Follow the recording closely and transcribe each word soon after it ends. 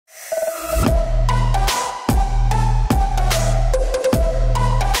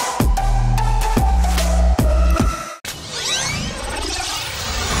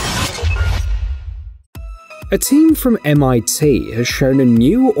A team from MIT has shown a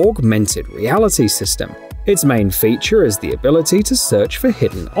new augmented reality system. Its main feature is the ability to search for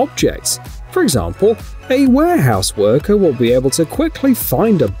hidden objects. For example, a warehouse worker will be able to quickly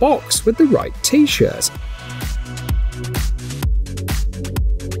find a box with the right t-shirt.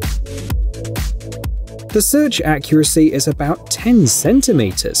 The search accuracy is about 10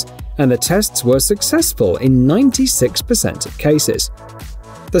 centimeters, and the tests were successful in 96% of cases.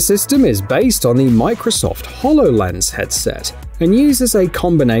 The system is based on the Microsoft HoloLens headset and uses a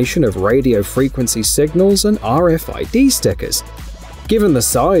combination of radio frequency signals and RFID stickers. Given the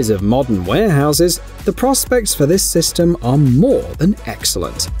size of modern warehouses, the prospects for this system are more than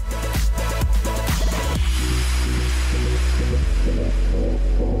excellent.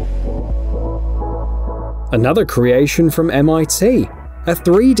 Another creation from MIT, a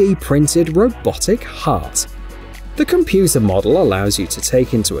 3D printed robotic heart. The computer model allows you to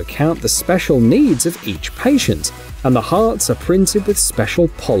take into account the special needs of each patient, and the hearts are printed with special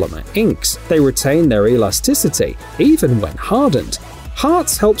polymer inks. They retain their elasticity, even when hardened.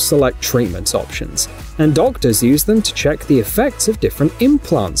 Hearts help select treatment options, and doctors use them to check the effects of different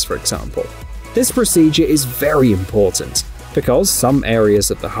implants, for example. This procedure is very important, because some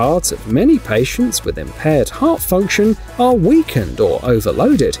areas of the heart of many patients with impaired heart function are weakened or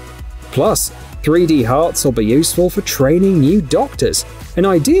overloaded. Plus, 3D hearts will be useful for training new doctors, and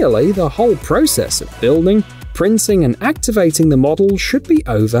ideally the whole process of building, printing and activating the model should be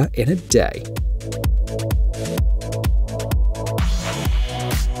over in a day.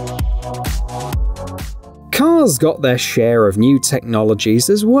 Cars got their share of new technologies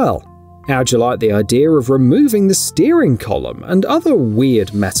as well. How'd you like the idea of removing the steering column and other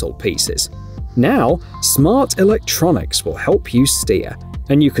weird metal pieces? Now, smart electronics will help you steer,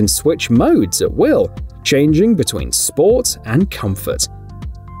 and you can switch modes at will, changing between sport and comfort.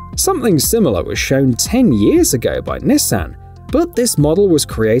 Something similar was shown 10 years ago by Nissan, but this model was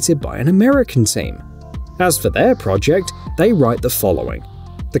created by an American team. As for their project, they write the following: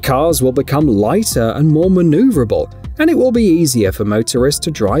 "The cars will become lighter and more maneuverable, and it will be easier for motorists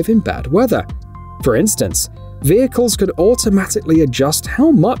to drive in bad weather. For instance, vehicles could automatically adjust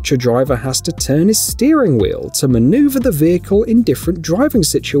how much a driver has to turn his steering wheel to maneuver the vehicle in different driving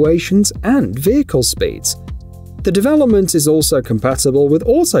situations and vehicle speeds." The development is also compatible with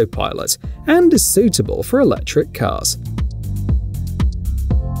autopilot and is suitable for electric cars.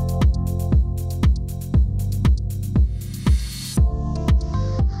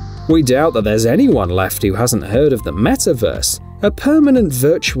 We doubt that there's anyone left who hasn't heard of the metaverse, a permanent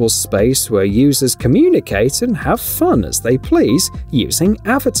virtual space where users communicate and have fun as they please using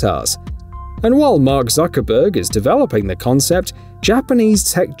avatars. And while Mark Zuckerberg is developing the concept,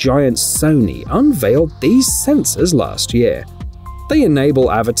 Japanese tech giant Sony unveiled these sensors last year. They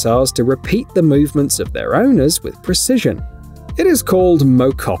enable avatars to repeat the movements of their owners with precision. It is called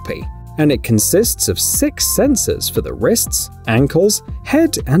Mocopi, and it consists of 6 sensors for the wrists, ankles,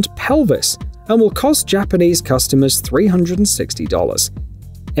 head, and pelvis, and will cost Japanese customers $360.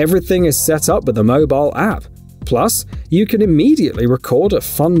 Everything is set up with a mobile app. Plus, you can immediately record a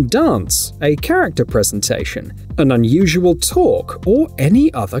fun dance, a character presentation, an unusual talk, or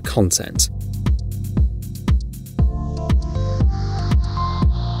any other content.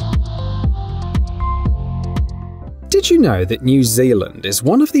 Did you know that New Zealand is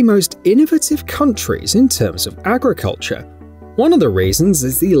one of the most innovative countries in terms of agriculture? One of the reasons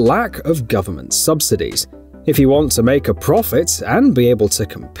is the lack of government subsidies. If you want to make a profit and be able to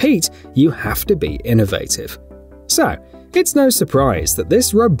compete, you have to be innovative. So, it's no surprise that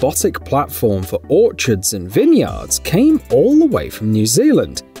this robotic platform for orchards and vineyards came all the way from New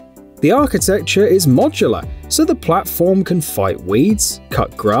Zealand. The architecture is modular, so the platform can fight weeds,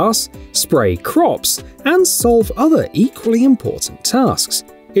 cut grass, spray crops, and solve other equally important tasks.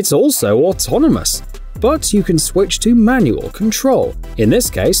 It's also autonomous, but you can switch to manual control. In this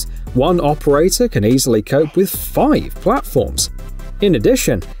case, one operator can easily cope with 5 platforms. In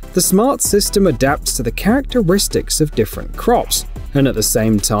addition, the smart system adapts to the characteristics of different crops, and at the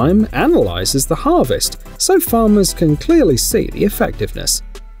same time analyzes the harvest, so farmers can clearly see the effectiveness.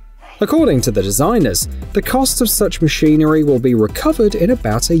 According to the designers, the cost of such machinery will be recovered in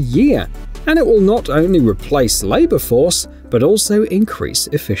about a year, and it will not only replace labor force, but also increase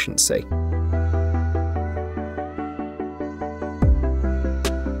efficiency.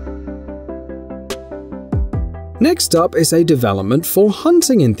 Next up is a development for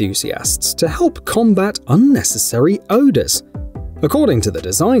hunting enthusiasts to help combat unnecessary odors. According to the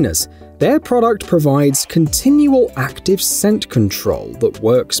designers, their product provides continual active scent control that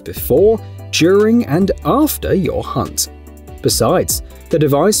works before, during, and after your hunt. Besides, the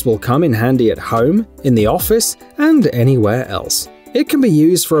device will come in handy at home, in the office, and anywhere else. It can be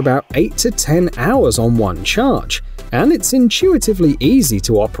used for about 8 to 10 hours on one charge, and it's intuitively easy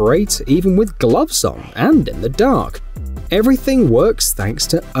to operate even with gloves on and in the dark. Everything works thanks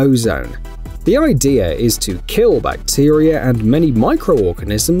to ozone. The idea is to kill bacteria and many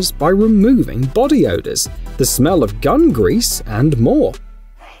microorganisms by removing body odors, the smell of gun grease, and more.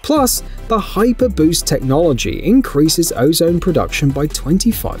 Plus, the Hyper-Boost technology increases ozone production by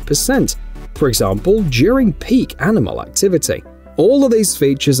 25%, for example, during peak animal activity. All of these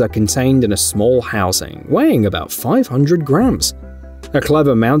features are contained in a small housing, weighing about 500 grams. A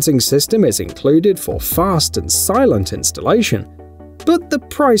clever mounting system is included for fast and silent installation. But the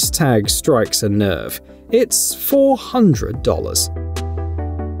price tag strikes a nerve. It's $400.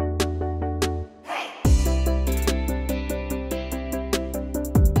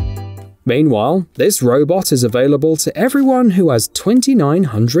 Meanwhile, this robot is available to everyone who has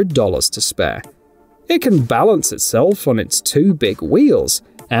 $2,900 to spare. It can balance itself on its two big wheels,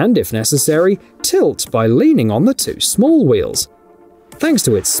 and if necessary, tilt by leaning on the two small wheels. Thanks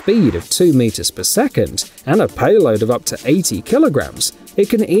to its speed of 2 meters per second and a payload of up to 80 kilograms, it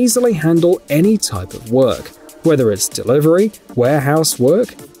can easily handle any type of work, whether it's delivery, warehouse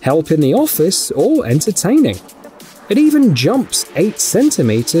work, help in the office, or entertaining. It even jumps 8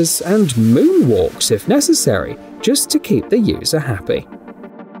 centimeters and moonwalks if necessary, just to keep the user happy.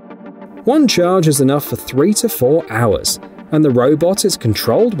 One charge is enough for 3 to 4 hours, and the robot is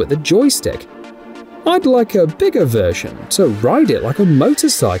controlled with a joystick. I'd like a bigger version to ride it like a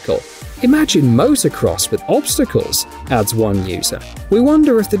motorcycle. Imagine motocross with obstacles, adds one user. We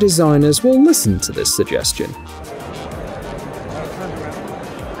wonder if the designers will listen to this suggestion.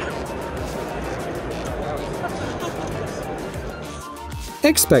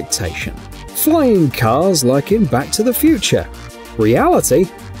 Expectation: flying cars like in Back to the Future. Reality: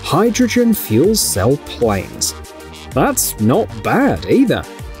 hydrogen fuel cell planes. That's not bad either,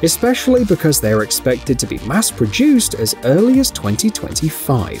 especially because they're expected to be mass-produced as early as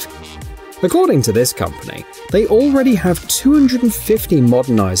 2025. According to this company, they already have 250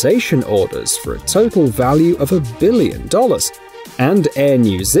 modernization orders for a total value of $1 billion. And Air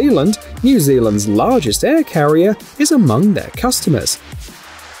New Zealand, New Zealand's largest air carrier, is among their customers.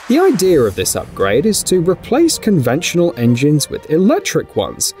 The idea of this upgrade is to replace conventional engines with electric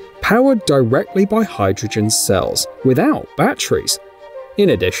ones, powered directly by hydrogen cells, without batteries. In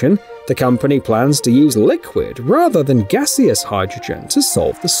addition, the company plans to use liquid rather than gaseous hydrogen to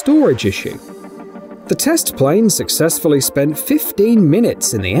solve the storage issue. The test plane successfully spent 15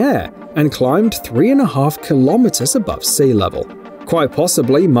 minutes in the air and climbed 3.5 kilometers above sea level, quite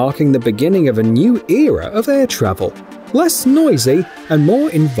possibly marking the beginning of a new era of air travel, less noisy and more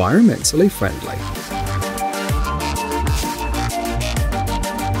environmentally friendly.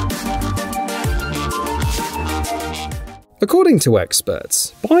 According to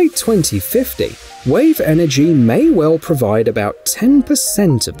experts, by 2050, wave energy may well provide about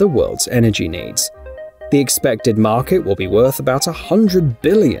 10% of the world's energy needs. The expected market will be worth about $100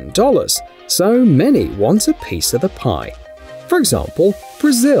 billion, so many want a piece of the pie. For example,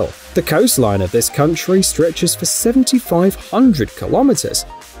 Brazil. The coastline of this country stretches for 7,500 kilometers,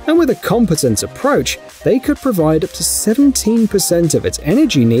 and with a competent approach, they could provide up to 17% of its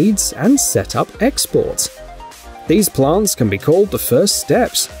energy needs and set up exports. These plants can be called the first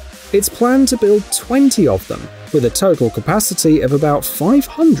steps. It's planned to build 20 of them, with a total capacity of about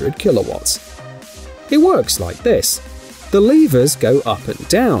 500 kilowatts. It works like this. The levers go up and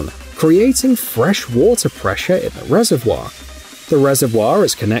down, creating fresh water pressure in the reservoir. The reservoir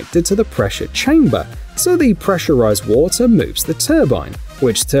is connected to the pressure chamber, so the pressurized water moves the turbine,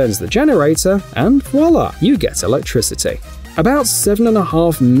 which turns the generator, and voila, you get electricity. About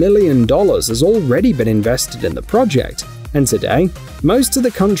 $7.5 million has already been invested in the project, and today, most of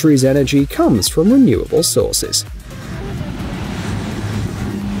the country's energy comes from renewable sources.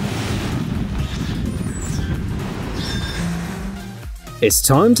 It's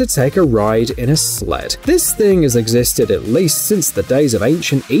time to take a ride in a sled. This thing has existed at least since the days of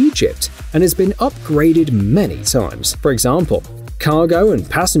ancient Egypt and has been upgraded many times. For example, cargo and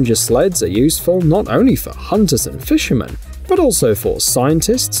passenger sleds are useful not only for hunters and fishermen, but also for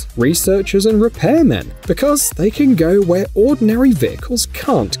scientists, researchers, and repairmen, because they can go where ordinary vehicles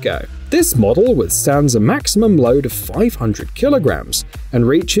can't go. This model withstands a maximum load of 500 kilograms and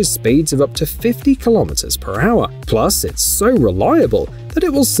reaches speeds of up to 50 kilometers per hour. Plus, it's so reliable that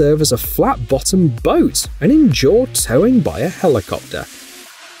it will serve as a flat-bottomed boat and endure towing by a helicopter.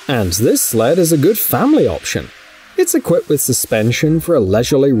 And this sled is a good family option. It's equipped with suspension for a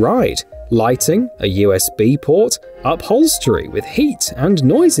leisurely ride, lighting, a USB port, upholstery with heat and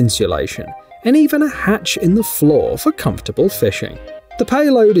noise insulation, and even a hatch in the floor for comfortable fishing. The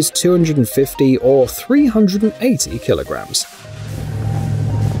payload is 250 or 380 kilograms.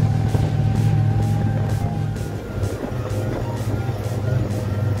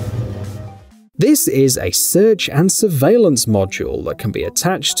 This is a search and surveillance module that can be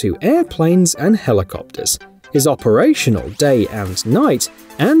attached to airplanes and helicopters, is operational day and night,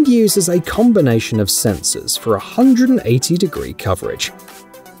 and uses a combination of sensors for 180-degree coverage.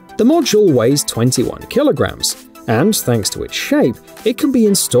 The module weighs 21 kilograms, and thanks to its shape, it can be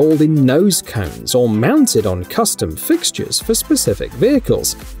installed in nose cones or mounted on custom fixtures for specific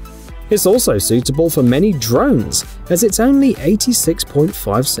vehicles. It's also suitable for many drones, as it's only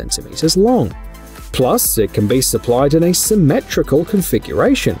 86.5 centimeters long. Plus, it can be supplied in a symmetrical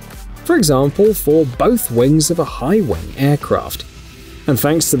configuration, for example for both wings of a high-wing aircraft. And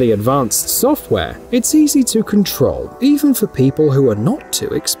thanks to the advanced software, it's easy to control even for people who are not too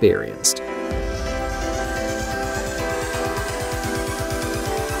experienced.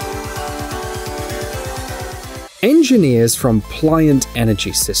 Engineers from Pliant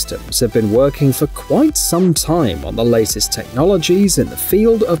Energy Systems have been working for quite some time on the latest technologies in the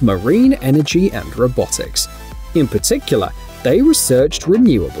field of marine energy and robotics. In particular, they researched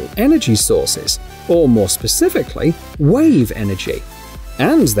renewable energy sources, or more specifically, wave energy.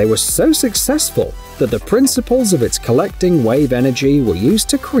 And they were so successful that the principles of its collecting wave energy were used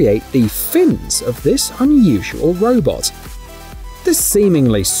to create the fins of this unusual robot. This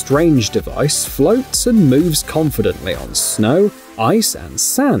seemingly strange device floats and moves confidently on snow, ice, and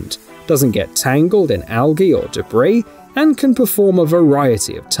sand, doesn't get tangled in algae or debris, and can perform a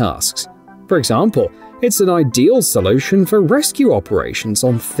variety of tasks. For example, it's an ideal solution for rescue operations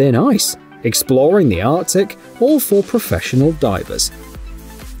on thin ice, exploring the Arctic, or for professional divers.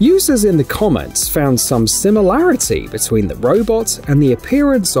 Users in the comments found some similarity between the robot and the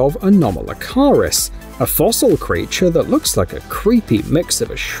appearance of Anomalocaris, a fossil creature that looks like a creepy mix of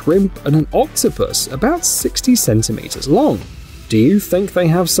a shrimp and an octopus about 60 centimeters long. Do you think they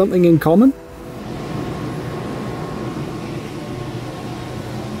have something in common?